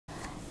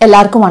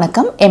எல்லாருக்கும்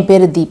வணக்கம். என்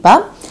பேரு தீபா.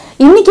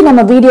 இன்னைக்கு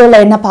நம்ம வீடியோல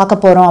என்ன பார்க்க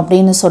போறோம்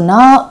அப்படின்னு சொன்னா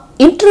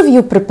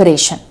இன்டர்வியூ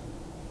ப்ரிப்பரேஷன்.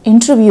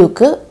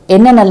 இன்டர்வியூக்கு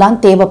என்னென்னலாம்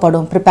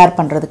தேவைப்படும் ப்ரிப்பேர்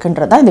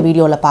பண்றதுக்குன்றத இந்த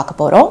வீடியோல பார்க்க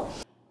போறோம்.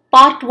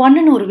 பார்ட்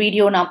 1ன்னு ஒரு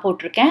வீடியோ நான்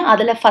போட்டிருக்கேன்.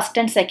 அதில் ஃபர்ஸ்ட்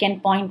அண்ட் செகண்ட்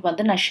பாயிண்ட்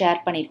வந்து நான் ஷேர்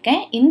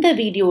பண்ணியிருக்கேன். இந்த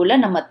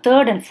வீடியோவில் நம்ம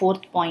தேர்ட் அண்ட்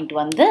ஃபோர்த் பாயிண்ட்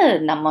வந்து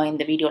நம்ம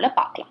இந்த வீடியோவில்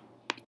பார்க்கலாம்.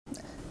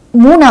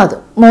 மூணாவது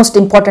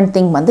மோஸ்ட் இம்பார்ட்டன்ட்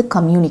திங் வந்து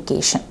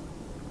கம்யூனிகேஷன்.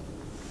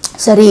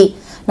 சரி,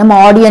 நம்ம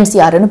ஆடியன்ஸ்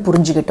யாருன்னு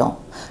புரிஞ்சுக்கிட்டோம்,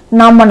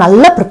 நம்ம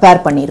நல்லா ப்ரிப்பேர்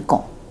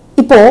பண்ணியிருக்கோம்.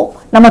 இப்போ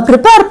நம்ம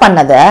ப்ரிப்பேர்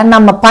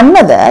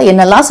பண்ணதை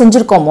என்னெல்லாம்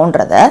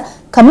செஞ்சுருக்கோமோன்றத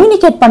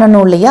கம்யூனிகேட்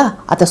பண்ணணும் இல்லையா?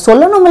 அதை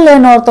சொல்லணும்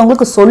இல்லைன்னு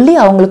ஒருத்தவங்களுக்கு சொல்லி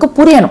அவங்களுக்கு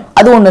புரியணும்.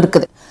 அது ஒன்று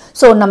இருக்குது.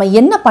 ஸோ நம்ம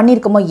என்ன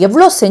பண்ணியிருக்கோமோ,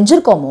 எவ்வளோ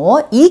செஞ்சுருக்கோமோ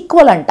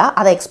ஈக்குவலண்ட்டாக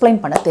அதை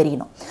எக்ஸ்பிளைன் பண்ண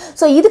தெரியணும்.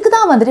 ஸோ இதுக்கு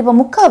தான் வந்துட்டு இப்போ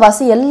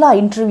முக்கால்வாசி எல்லா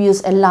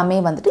இன்டர்வியூஸ் எல்லாமே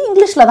வந்துட்டு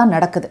இங்கிலீஷில் தான்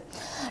நடக்குது.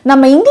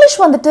 நம்ம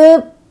இங்கிலீஷ் வந்துட்டு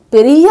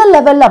பெரிய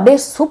லெவலில்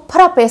அப்படியே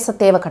சூப்பராக பேச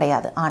தேவை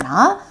கிடையாது.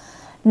 ஆனால்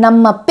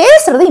நம்ம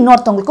பேசுறது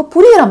இன்னொருத்தவங்களுக்கு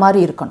புரிகிற மாதிரி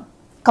இருக்கணும்.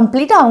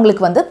 கம்ப்ளீட்டாக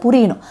அவங்களுக்கு வந்து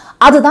புரியணும்.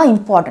 அதுதான்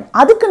இம்பார்ட்டன்ட்.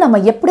 அதுக்கு நம்ம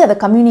எப்படி அதை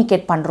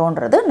கம்யூனிகேட்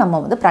பண்ணுறோன்றது நம்ம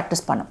வந்து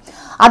ப்ராக்டிஸ் பண்ணணும்.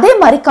 அதே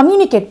மாதிரி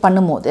கம்யூனிகேட்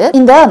பண்ணும்போது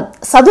இந்த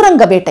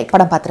சதுரங்க வேட்டை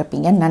படம்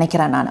பார்த்துருப்பீங்கன்னு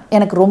நினைக்கிறேன் நான்.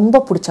 எனக்கு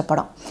ரொம்ப பிடிச்ச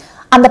படம்.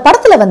 அந்த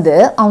படத்தில் வந்து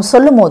அவன்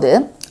சொல்லும் போது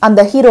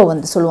அந்த ஹீரோ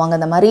வந்து சொல்லுவாங்க,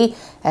 இந்த மாதிரி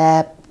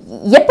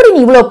எப்படி நீ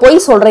இவ்வளோ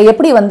பொய் சொல்கிற,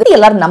 எப்படி வந்து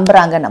எல்லாரும்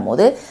நம்புறாங்கன்னும்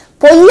போது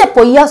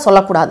பொய்யா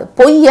சொல்லக்கூடாது,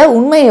 பொய்யை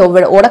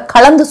உண்மையோட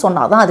கலந்து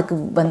சொன்னாதான் அதுக்கு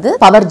வந்து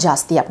பவர்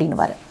ஜாஸ்தி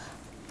அப்படின்னு.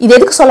 இது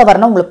எதுக்கு சொல்ல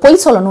வரேன்னா, உங்களுக்கு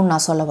பொய் சொல்லணும்னு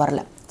நான் சொல்ல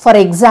வரல. ஃபார்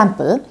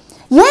எக்ஸாம்பிள்,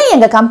 ஏன்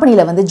எங்கள்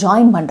கம்பெனியில் வந்து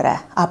ஜாயின் பண்ணுற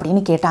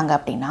அப்படின்னு கேட்டாங்க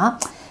அப்படின்னா,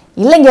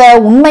 இல்லைங்க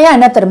உண்மையாக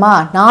என்ன தெரியுமா,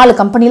 4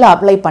 கம்பெனியில்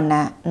அப்ளை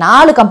பண்ணேன்,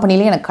 4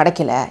 கம்பெனிலையும் எனக்கு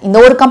கிடைக்கல, இந்த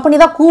ஒரு கம்பெனி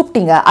தான்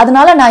கூப்பிட்டீங்க,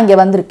 அதனால நான்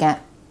இங்கே வந்திருக்கேன்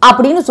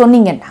அப்படின்னு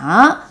சொன்னீங்கன்னா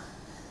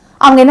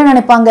அவங்க என்ன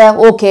நினைப்பாங்க,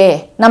 ஓகே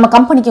நம்ம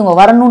கம்பெனிக்கு இவங்க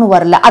வரணும்னு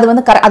வரல, அது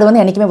வந்து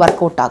என்றைக்குமே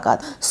ஒர்க் அவுட்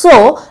ஆகாது. ஸோ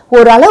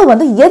ஓரளவு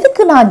வந்து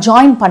எதுக்கு நான்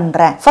ஜாயின்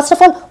பண்ணுறேன், ஃபர்ஸ்ட்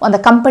ஆஃப் ஆல் அந்த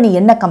கம்பெனி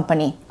என்ன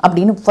கம்பெனி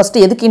அப்படின்னு ஃபர்ஸ்ட்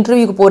எதுக்கு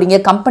இன்டர்வியூக்கு போகிறீங்க,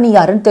 கம்பெனி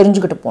யாருன்னு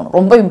தெரிஞ்சுக்கிட்டு போகணும்.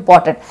 ரொம்ப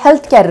இம்பார்ட்டன்ட்.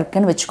 ஹெல்த் கேர்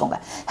இருக்குன்னு வச்சுக்கோங்க.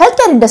 ஹெல்த்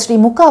கேர் இண்டஸ்ட்ரி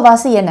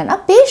முக்கால்வாசி என்னென்னா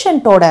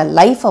பேஷண்ட்டோட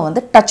லைஃப்பை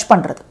வந்து டச்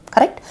பண்ணுறது.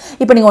 கரெக்ட்.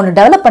 இப்போ நீங்கள் ஒன்று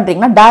டெவலப்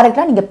பண்ணுறீங்கன்னா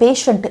டேரெக்டாக நீங்கள்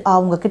பேஷண்ட்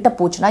அவங்க கிட்ட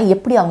போச்சுன்னா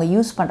எப்படி அவங்க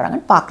யூஸ்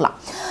பண்ணுறாங்கன்னு பார்க்கலாம்.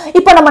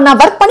 இப்போ நான்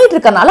ஒர்க் பண்ணிட்டு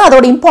இருக்கனால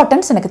அதோட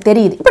இம்பார்ட்டன்ஸ் எனக்கு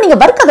தெரியுது. இப்போ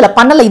நீங்கள் ஒர்க் அதில்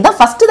பண்ணலை, இதுதான்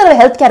ஃபர்ஸ்ட் தடவை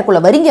ஹெல்த்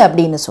கேருக்குள்ளே வரீங்க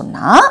அப்படின்னு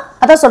சொன்னால்,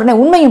 அதான்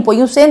சொல்கிறேன், உண்மையும்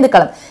பொய்யும் சேர்ந்து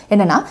கலந்து.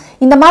 என்னன்னா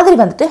இந்த மாதிரி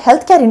வந்துட்டு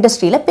ஹெல்த் கேர்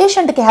இண்டஸ்ட்ரியில்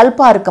பேஷண்ட்டுக்கு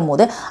ஹெல்ப்பாக இருக்கும்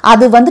போது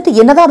அது வந்துட்டு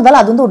என்னதான்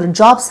இருந்தாலும் அது வந்து ஒரு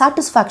ஜாப்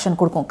சாட்டிஸ்ஃபேக்ஷன்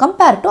கொடுக்கும்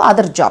கம்பேர் டு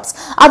அதர் ஜாப்ஸ்.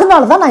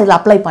 அதனால தான் நான் இதில்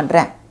அப்ளை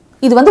பண்ணுறேன்.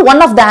 இது வந்து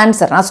ஒன் ஆஃப் த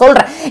ஆன்சர். நான்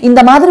சொல்றேன், இந்த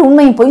மாதிரி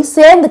உண்மையும் போய்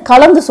சேர்ந்து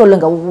கலந்து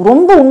சொல்லுங்க.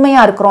 ரொம்ப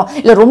உண்மையா இருக்கிறோம்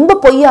இல்ல ரொம்ப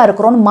பொய்யா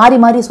இருக்கிறோம்னு மாறி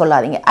மாறி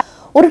சொல்லாதீங்க.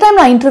 ஒரு டைம்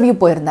நான் இன்டர்வியூ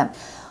போயிருந்தேன்.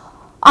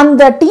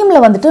 அந்த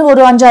டீம்ல வந்துட்டு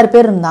ஒரு 5-6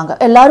 பேர் இருந்தாங்க.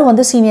 எல்லாரும்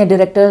வந்து சீனியர்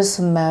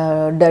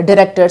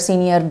டிரெக்டர்ஸ்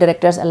சீனியர்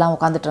டிரெக்டர்ஸ் எல்லாம்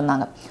உட்காந்துட்டு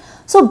இருந்தாங்க.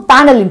 ஸோ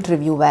பேனல்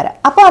இன்டர்வியூ வேற.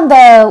 அப்போ அந்த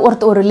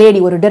ஒரு லேடி,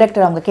 ஒரு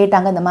டிரெக்டர், அவங்க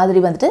கேட்டாங்க, இந்த மாதிரி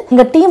வந்துட்டு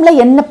எங்கள் டீமில்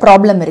என்ன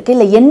ப்ராப்ளம் இருக்குது,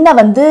 இல்லை என்ன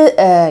வந்து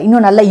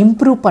இன்னும் நல்லா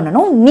இம்ப்ரூவ்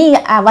பண்ணணும், நீ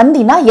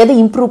வந்தீங்கன்னா எதை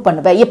இம்ப்ரூவ்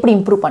பண்ணுவேன், எப்படி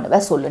இம்ப்ரூவ்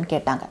பண்ணுவேன் சொல்லுன்னு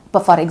கேட்டாங்க.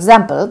 இப்போ ஃபார்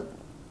எக்ஸாம்பிள்,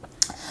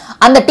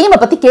 அந்த டீமை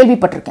பற்றி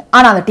கேள்விப்பட்டிருக்கேன்,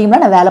 ஆனால் அந்த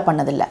டீமில் நான் வேலை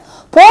பண்ணதில்லை.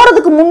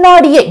 போகிறதுக்கு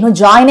முன்னாடியே இன்னும்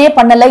ஜாயினே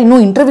பண்ணலை,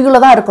 இன்னும்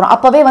இன்டர்வியூவில் தான் இருக்கிறோம்,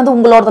 அப்போவே வந்து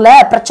உங்களோடதுல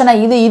பிரச்சனை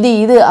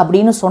இது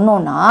அப்படின்னு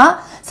சொன்னோன்னா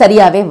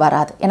சரியாகவே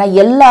வராது. ஏன்னா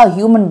எல்லா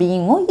ஹியூமன்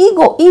பீயிங்கும்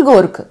ஈகோ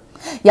இருக்குது.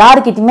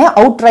 யாருக்கிட்டையுமே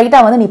அவுட்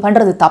ரைட்டாக வந்து நீ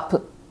பண்ணுறது தப்பு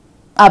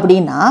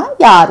அப்படின்னா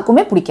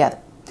யாருக்குமே பிடிக்காது.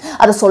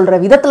 அதை சொல்கிற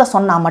விதத்தில்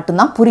சொன்னால்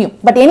மட்டும்தான் புரியும்.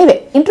 பட் எனிவே,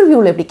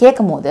 இன்டர்வியூவில் இப்படி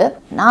கேட்கும் போது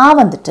நான்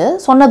வந்துட்டு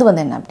சொன்னது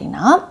வந்து என்ன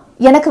அப்படின்னா,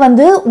 எனக்கு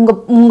வந்து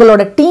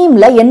உங்களோட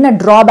டீமில் என்ன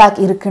ட்ராபேக்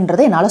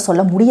இருக்குன்றதை என்னால்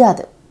சொல்ல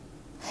முடியாது.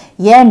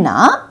 ஏன்னா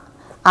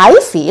ஐ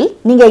ஃபீல்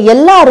நீங்கள்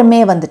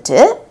எல்லாருமே வந்துட்டு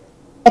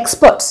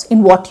experts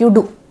in what you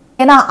two.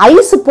 ஏன்னா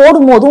ஐஸ்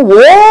போடும் போதும்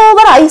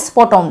ஓவர் ஐஸ்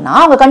போட்டோம்னா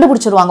அவங்க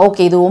கண்டுபிடிச்சிருவாங்க,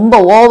 ஓகே இது ரொம்ப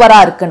ஓவரா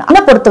இருக்குன்னு. அதை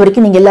பொறுத்த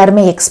வரைக்கும் நீங்க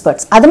எல்லாருமே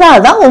எக்ஸ்பர்ட்ஸ்.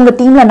 அதனால தான் உங்க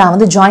டீம்ல நான்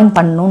வந்து ஜாயின்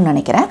பண்ணணும்னு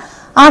நினைக்கிறேன்.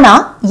 ஆனா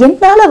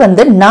என்னால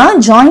வந்து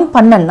நான் ஜாயின்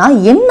பண்ணேன்னா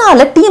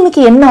என்னால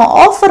டீமுக்கு என்ன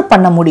ஆஃபர்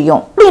பண்ண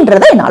முடியும்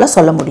அப்படின்றத என்னால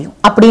சொல்ல முடியும்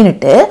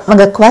அப்படின்னுட்டு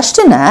அவங்க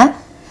குவெஸ்டனை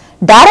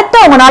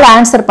டைரக்டா அவங்களால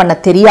ஆன்சர் பண்ண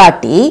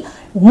தெரியாட்டி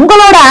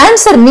உங்களோட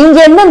ஆன்சர் நீங்க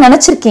என்ன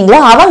நினைச்சிருக்கீங்களோ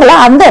அவங்கள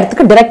அந்த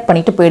இடத்துக்கு டைரக்ட்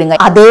பண்ணிட்டு போயிடுங்க.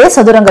 அதே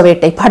சதுரங்க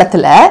வேட்டை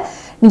படத்துல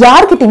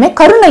யார்கிட்டயுமே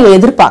கருணையை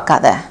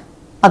எதிர்பார்க்காத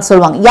அது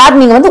சொல்லுவாங்க. யார்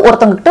நீங்க வந்து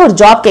ஒருத்தவங்க கிட்ட ஒரு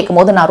ஜாப் கேட்கும்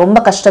போது, நான் ரொம்ப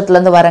கஷ்டத்துல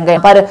இருந்து வரேங்க,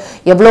 பாரு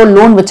எவ்வளவு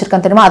லோன்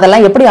வச்சிருக்கேன் தெரியுமா,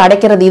 அதெல்லாம் எப்படி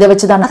அடைக்கிறது, இதை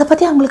வச்சுதான், அதை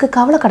பத்தி அவங்களுக்கு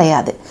கவலை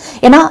கிடையாது.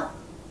 ஏன்னா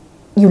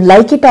you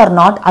like it or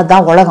not,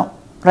 அதுதான் உலகம்,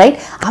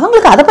 ரைட்?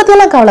 அவங்களுக்கு அதை பத்தி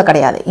எல்லாம் கவலை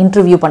கிடையாது.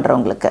 இன்டர்வியூ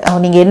பண்றவங்களுக்கு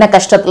நீங்க என்ன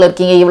கஷ்டத்துல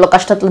இருக்கீங்க, இவ்வளவு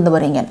கஷ்டத்துல இருந்து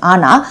வரீங்க.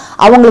 ஆனா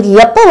அவங்களுக்கு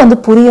எப்ப வந்து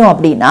புரியும்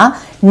அப்படின்னா,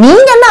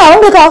 நீங்க என்ன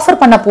அவங்களுக்கு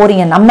ஆஃபர் பண்ண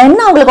போறீங்க, நம்ம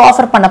என்ன அவங்களுக்கு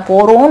ஆஃபர் பண்ண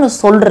போறோம்னு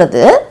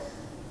சொல்றது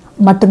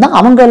மட்டும்தான்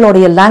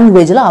அவங்களுடைய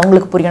லாங்குவேஜ்ல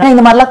அவங்களுக்கு புரியும்.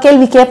 இந்த மாதிரிலாம்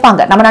கேள்வி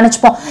கேட்பாங்க. நம்ம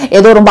நினைச்சுப்போம்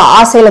ஏதோ ரொம்ப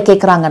ஆசையில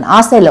கேட்கறாங்கன்னு.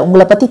 ஆசையில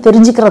உங்களை பத்தி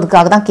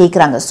தெரிஞ்சுக்கிறதுக்காக தான்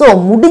கேட்கறாங்க. ஸோ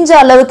முடிஞ்ச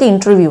அளவுக்கு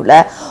இன்டர்வியூல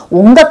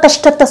உங்க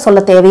கஷ்டத்தை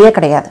சொல்ல தேவையே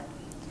கிடையாது.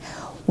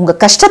 உங்க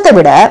கஷ்டத்தை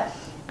விட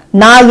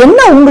நான் என்ன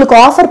உங்களுக்கு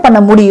ஆஃபர் பண்ண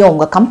முடியும்,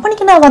 உங்க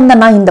கம்பெனிக்கு நான்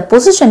வந்தேன்னா இந்த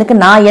பொசிஷனுக்கு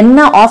நான்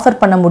என்ன ஆஃபர்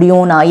பண்ண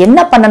முடியும், நான் என்ன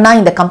பண்ணனா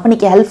இந்த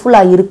கம்பெனிக்கு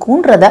ஹெல்ப்ஃபுல்லா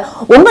இருக்கும்ன்றத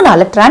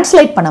உங்களால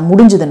டிரான்ஸ்லேட் பண்ண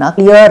முடிஞ்சதுன்னா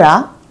கிளியரா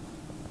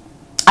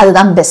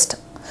அதுதான் பெஸ்ட்.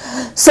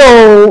 ஸோ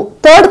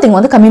தேர்ட் திங்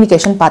வந்து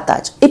கம்யூனிகேஷன்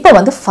பார்த்தாச்சு. இப்போ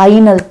வந்து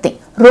ஃபைனல் திங்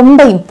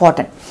ரொம்ப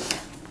இம்பார்ட்டன்ட்,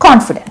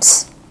 கான்ஃபிடென்ஸ்,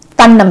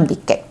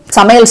 தன்னம்பிக்கை.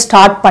 சமையல்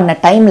ஸ்டார்ட் பண்ண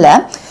டைம்ல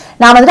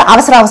நான் வந்துட்டு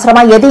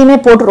அவசரமா எதையுமே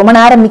போட்டு ரொம்ப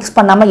நேரம் மிக்ஸ்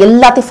பண்ணாம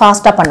எல்லாத்தையும்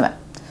ஃபாஸ்டா பண்ணுவேன்.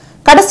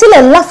 கடைசியில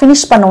எல்லாம்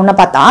ஃபினிஷ் பண்ண உடனே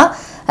பார்த்தா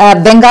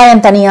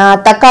வெங்காயம் தனியா,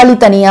 தக்காளி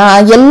தனியா,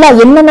 எல்லாம்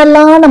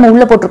என்னென்னலாம் நம்ம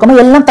உள்ள போட்டிருக்கோமோ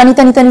எல்லாம்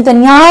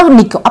தனியா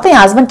நிற்கும். அப்ப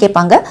என் ஹஸ்பண்ட்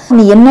கேட்பாங்க,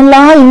 நீ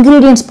என்னெல்லாம்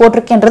இன்கிரீடியன்ஸ்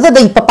போட்டிருக்கேன்றது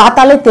அதை இப்ப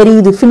பார்த்தாலே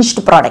தெரியுது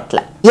ஃபினிஷ்டு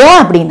ப்ராடக்ட்ல. ஏன்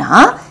அப்படின்னா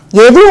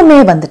எதுவுமே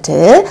வந்துட்டு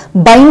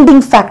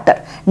பைண்டிங் ஃபேக்டர்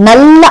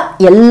நல்லா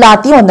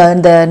எல்லாத்தையும்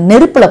அந்த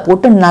நெருப்புல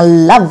போட்டு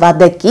நல்லா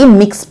வதக்கி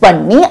மிக்ஸ்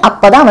பண்ணி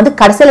அப்பதான் வந்து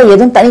கடைசியில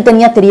எதுவும்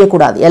தனித்தனியா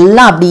தெரியக்கூடாது,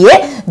 எல்லாம் அப்படியே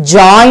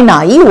ஜாயின்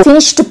ஆகி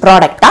ஃபினிஷ்டு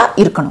ப்ராடக்டா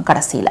இருக்கணும்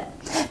கடைசியில.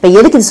 இப்ப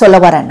எதுக்கு இது சொல்ல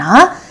வரேன்னா,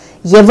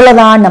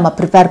 எவ்வளவுதான் நம்ம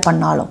ப்ரிப்பேர்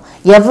பண்ணாலும்,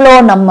 எவ்வளோ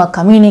நம்ம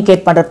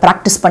கம்யூனிகேட் பண்ற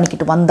ப்ராக்டிஸ்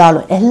பண்ணிக்கிட்டு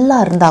வந்தாலும்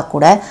எல்லாம் இருந்தா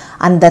கூட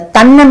அந்த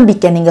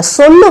தன்னம்பிக்கை நீங்க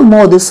சொல்லும்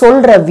போது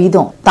சொல்ற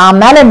விதம் தான்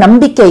மேல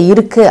நம்பிக்கை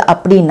இருக்கு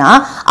அப்படின்னா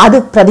அது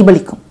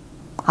பிரதிபலிக்கும்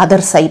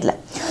அதர் சைட்ல.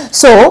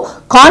 ஸோ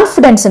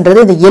கான்ஃபிடென்ஸ்ன்றது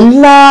இது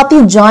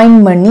எல்லாத்தையும் ஜாயின்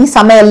பண்ணி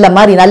சமையல்ல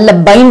மாதிரி நல்ல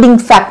பைண்டிங்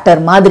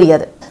ஃபேக்டர் மாதிரி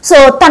அது. ஸோ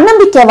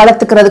தன்னம்பிக்கை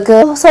வளர்த்துக்கிறதுக்கு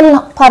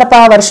சொல்லலாம், பரப்பா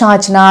வருஷம்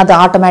ஆச்சுன்னா அது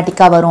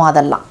ஆட்டோமேட்டிக்கா வரும்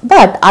அதெல்லாம்.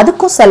 பட்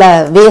அதுக்கும் சில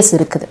வேஸ்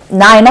இருக்குது.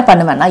 நான் என்ன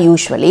பண்ணுவேன்னா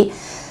யூஸ்வலி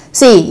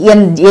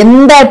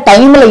எந்த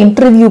டைம்ல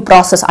interview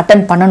process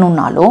attend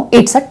பண்ணணும்னாலும்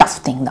it's a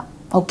tough thing தான்.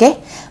 ஓகே,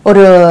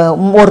 ஒரு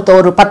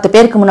 10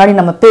 பேருக்கு முன்னாடி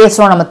நம்ம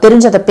பேசுறோம், நம்ம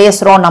தெரிஞ்சதை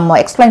பேசுறோம், நம்ம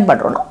எக்ஸ்பிளைன்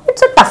பண்றோம்னா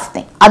இட்ஸ் அ டஃப்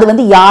திங். அது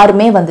வந்து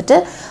யாருமே வந்துட்டு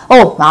ஓ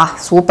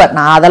சூப்பர்,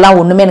 நான் அதெல்லாம்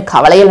ஒண்ணுமே எனக்கு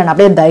கவலையே இல்லை, நான்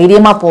அப்படியே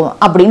தைரியமா போவேன்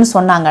அப்படின்னு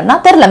சொன்னாங்கன்னா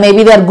தெரியல,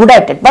 maybe they are good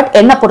at it. But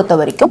என்ன பொறுத்த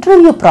வரைக்கும்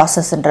இன்டர்வியூ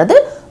ப்ராசஸ்ன்றது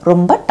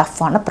ரொம்ப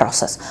டஃப்பான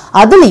ப்ராசஸ்.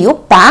 அதுலயும்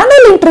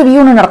பேனல்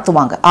இன்டர்வியூன்னு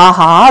நடத்துவாங்க.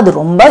 ஆஹா, அது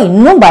ரொம்ப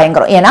இன்னும்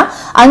பயங்கரம். ஏன்னா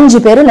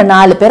 5 பேர் இல்ல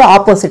 4 பேர்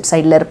ஆப்போசிட்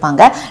சைட்ல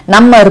இருப்பாங்க,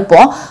 நம்ம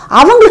இருப்போம்.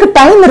 அவங்களுக்கு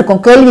டைம்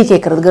இருக்கும் கேள்வி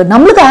கேட்கறதுக்கு,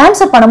 நம்மளுக்கு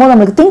ஆன்சர் பண்ணும்போது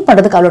நம்மளுக்கு திங்க்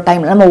பண்றதுக்கு அவ்வளோ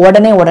டைம் இல்லை, நம்ம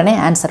உடனே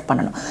ஆன்சர்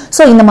பண்ணணும்.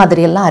 ஸோ இந்த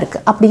மாதிரி எல்லாம்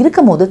இருக்கு. அப்படி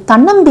இருக்கும் போது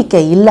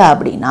தன்னம்பிக்கை இல்லை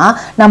அப்படின்னா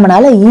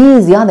நம்மளால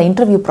ஈஸியா அந்த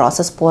இன்டர்வியூ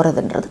ப்ராசஸ்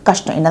போறதுன்றது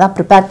கஷ்டம். என்னதான்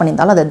ப்ரிப்பேர்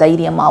பண்ணியிருந்தாலும் அதை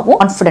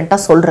தைரியமாகவும் கான்ஃபிடென்ட்டா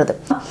சொல்றது.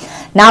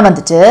 நான்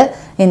வந்துட்டு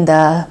இந்த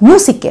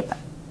மியூசிக் கேட்பேன்,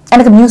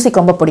 எனக்கு மியூசிக்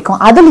ரொம்ப பிடிக்கும்.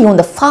 அதுலயும்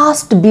இந்த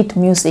ஃபாஸ்ட் பீட்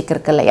மியூசிக்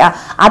இருக்கு இல்லையா,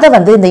 அதை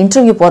வந்து இந்த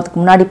இன்டர்வியூ போறதுக்கு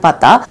முன்னாடி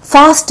பார்த்தா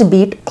ஃபாஸ்ட்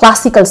பீட்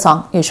கிளாசிக்கல்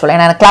சாங் யூஸ்வலா,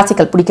 ஏன்னா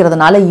கிளாசிக்கல்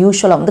பிடிக்கிறதுனால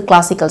யூஸ்வலா வந்து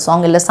கிளாசிக்கல்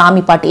சாங் இல்ல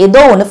சாமி பாட்டு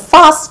ஏதோ ஒன்று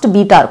ஃபாஸ்ட்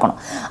பீட்டா இருக்கணும்,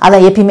 அதை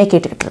எப்பயுமே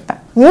கேட்டுக்கிட்டு இருப்பேன்.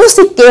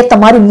 மியூசிக் ஏற்ற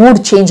மாதிரி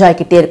மூட் சேஞ்ச்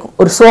ஆகிக்கிட்டே இருக்கும்.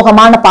 ஒரு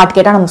சோகமான பாட்டு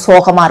கேட்டா நம்ம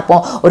சோகமா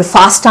இருப்போம், ஒரு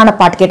ஃபாஸ்டான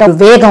பாட்டு கேட்டா ஒரு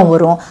வேகம்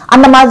வரும்,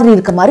 அந்த மாதிரி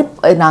இருக்க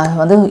மாதிரி நான்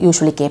வந்து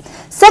யூஸ்வலி கேட்பேன்.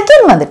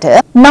 செகண்ட் வந்துட்டு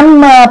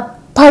நம்ம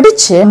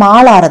படிச்சு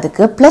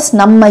மாளாறதுக்கு பிளஸ்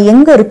நம்ம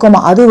எங்க இருக்கோமோ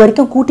அது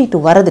வரைக்கும் கூட்டிட்டு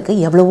வர்றதுக்கு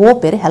எவ்வளவோ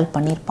பேர் ஹெல்ப்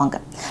பண்ணியிருப்பாங்க.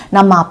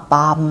 நம்ம அப்பா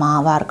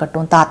அம்மாவா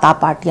இருக்கட்டும், தாத்தா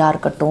பாட்டியா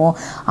இருக்கட்டும்,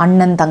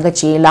 அண்ணன்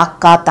தங்கச்சி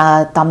அக்கா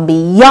தம்பி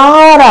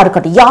யாரா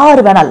இருக்கட்டும்,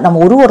 யார் வேணாலும்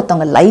நம்ம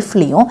ஒருத்தவங்க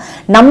லைஃப்லயும்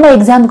நம்ம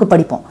எக்ஸாமுக்கு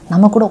படிப்போம்,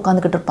 நம்ம கூட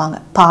உட்காந்துக்கிட்டு இருப்பாங்க.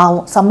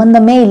 பாவம்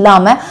சம்பந்தமே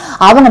இல்லாம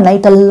அவங்க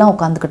நைட்டெல்லாம்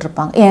உட்காந்துக்கிட்டு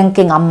இருப்பாங்க.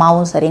 எனக்கு எங்க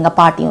அம்மாவும் சரி எங்க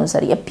பாட்டியும்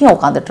சரி எப்பயும்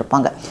உட்காந்துட்டு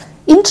இருப்பாங்க.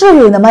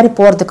 இன்டர்வியூ இந்த மாதிரி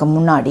போறதுக்கு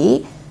முன்னாடி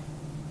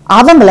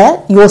அவங்கள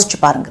யோசிச்சு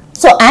பாருங்க.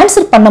 ஸோ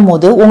ஆன்சர் பண்ணும்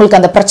போது உங்களுக்கு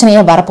அந்த பிரச்சனையே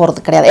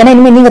வரப்போறது கிடையாது. ஏன்னா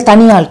இனிமேல் நீங்க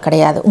தனியாள்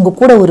கிடையாது, உங்க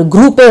கூட ஒரு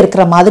குரூப்பே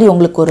இருக்கிற மாதிரி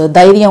உங்களுக்கு ஒரு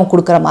தைரியம்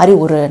கொடுக்குற மாதிரி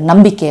ஒரு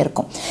நம்பிக்கை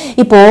இருக்கும்.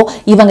 இப்போ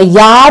இவங்க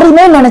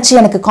யாருமே நினைச்சு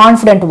எனக்கு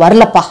கான்ஃபிடென்ட்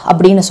வரலப்பா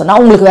அப்படின்னு சொன்னா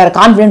உங்களுக்கு வேற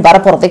கான்ஃபிடென்ட்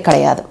வரப்போறதே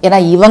கிடையாது. ஏன்னா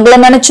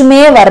இவங்கள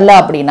நினைச்சுமே வரல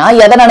அப்படின்னா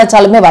எதை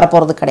நினைச்சாலுமே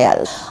வரப்போறது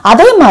கிடையாது.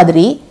 அதே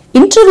மாதிரி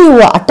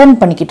இன்டர்வியூவை அட்டென்ட்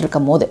பண்ணிக்கிட்டு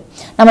இருக்கும் போது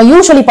நம்ம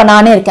யூஸ்வலி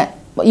பண்ணானே இருக்கேன்,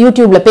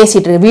 யூடியூப்ல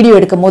பேசிட்டு வீடியோ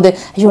எடுக்கும் போது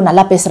ஐயோ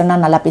நல்லா பேசுறேன்னா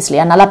நல்லா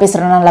பேசலையா, நல்லா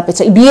பேசுறேன்னா நல்லா பேச,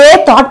 இப்படியே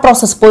தாட்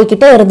ப்ராசஸ்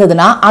போய்கிட்டே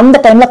இருந்ததுன்னா அந்த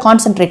டைம்ல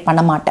கான்சென்ட்ரேட்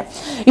பண்ண மாட்டேன்.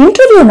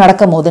 இன்டர்வியூ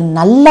நடக்கும் போது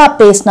நல்லா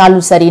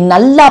பேசினாலும் சரி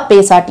நல்லா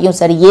பேசாட்டியும்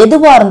சரி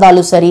எதுவா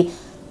இருந்தாலும் சரி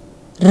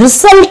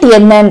ரிசல்ட்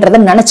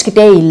என்னன்றதை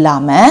நினைச்சுக்கிட்டே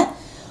இல்லாம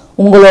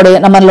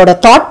நம்மளோட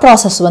தாட்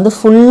ப்ராசஸ் வந்து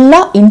ஃபுல்லா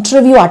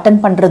இன்டர்வியூ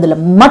அட்டென்ட் பண்றதுல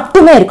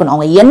மட்டுமே இருக்கணும்.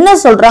 அவங்க என்ன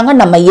சொல்றாங்க,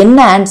 நம்ம என்ன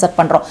ஆன்சர்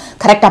பண்றோம்,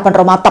 கரெக்டா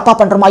பண்றோமா தப்பா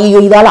பண்றோமா, ஐயோ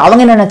இதால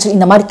அவங்க என்ன நினைச்சு,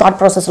 இந்த மாதிரி தாட்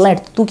ப்ராசஸ் எல்லாம்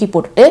எடுத்து தூக்கி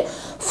போட்டுட்டு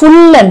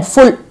ஃபுல் அண்ட்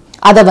ஃபுல்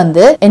அதை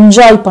வந்து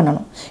என்ஜாய்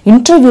பண்ணணும்.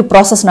 இன்டர்வியூ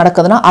ப்ராசஸ்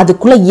நடக்குதுன்னா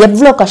அதுக்குள்ள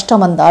எவ்வளவு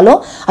கஷ்டம் வந்தாலும்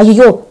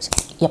ஐயோ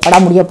எப்படா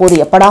முடிய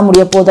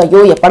போகுது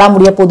ஐயோ எப்படா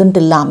முடிய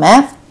போகுதுன்ட்டு இல்லாம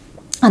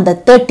அந்த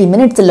 30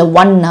 மினிட்ஸ் இல்ல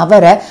 1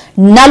 ஹவரை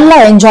நல்லா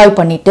என்ஜாய்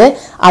பண்ணிட்டு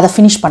அதை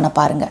ஃபினிஷ் பண்ண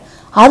பாருங்க.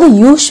 அது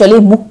யூஸ்வலி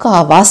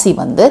முக்காவாசி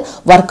வந்து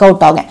ஒர்க்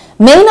அவுட் ஆகும்.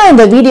 மெயினா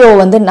இந்த வீடியோவை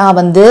வந்து நான்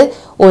வந்து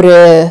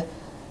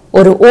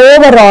ஒரு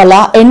ஓவராலா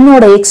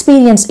என்னோட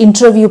எக்ஸ்பீரியன்ஸ்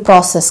இன்டர்வியூ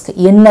ப்ராசஸ்க்கு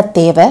என்ன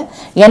தேவை,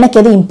 எனக்கு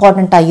எது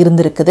இம்பார்ட்டண்டா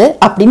இருந்திருக்குது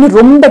அப்படின்னு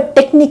ரொம்ப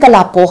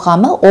டெக்னிக்கலா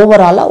போகாம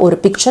ஓவராலா ஒரு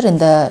பிக்சர்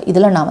இந்த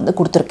இதுல நான் வந்து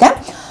கொடுத்துருக்கேன்.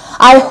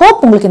 ஐ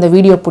ஹோப் உங்களுக்கு இந்த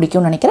வீடியோ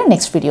பிடிக்கும்னு நினைக்கிறேன்.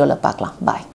 நெக்ஸ்ட் வீடியோல பார்க்கலாம். பாய்.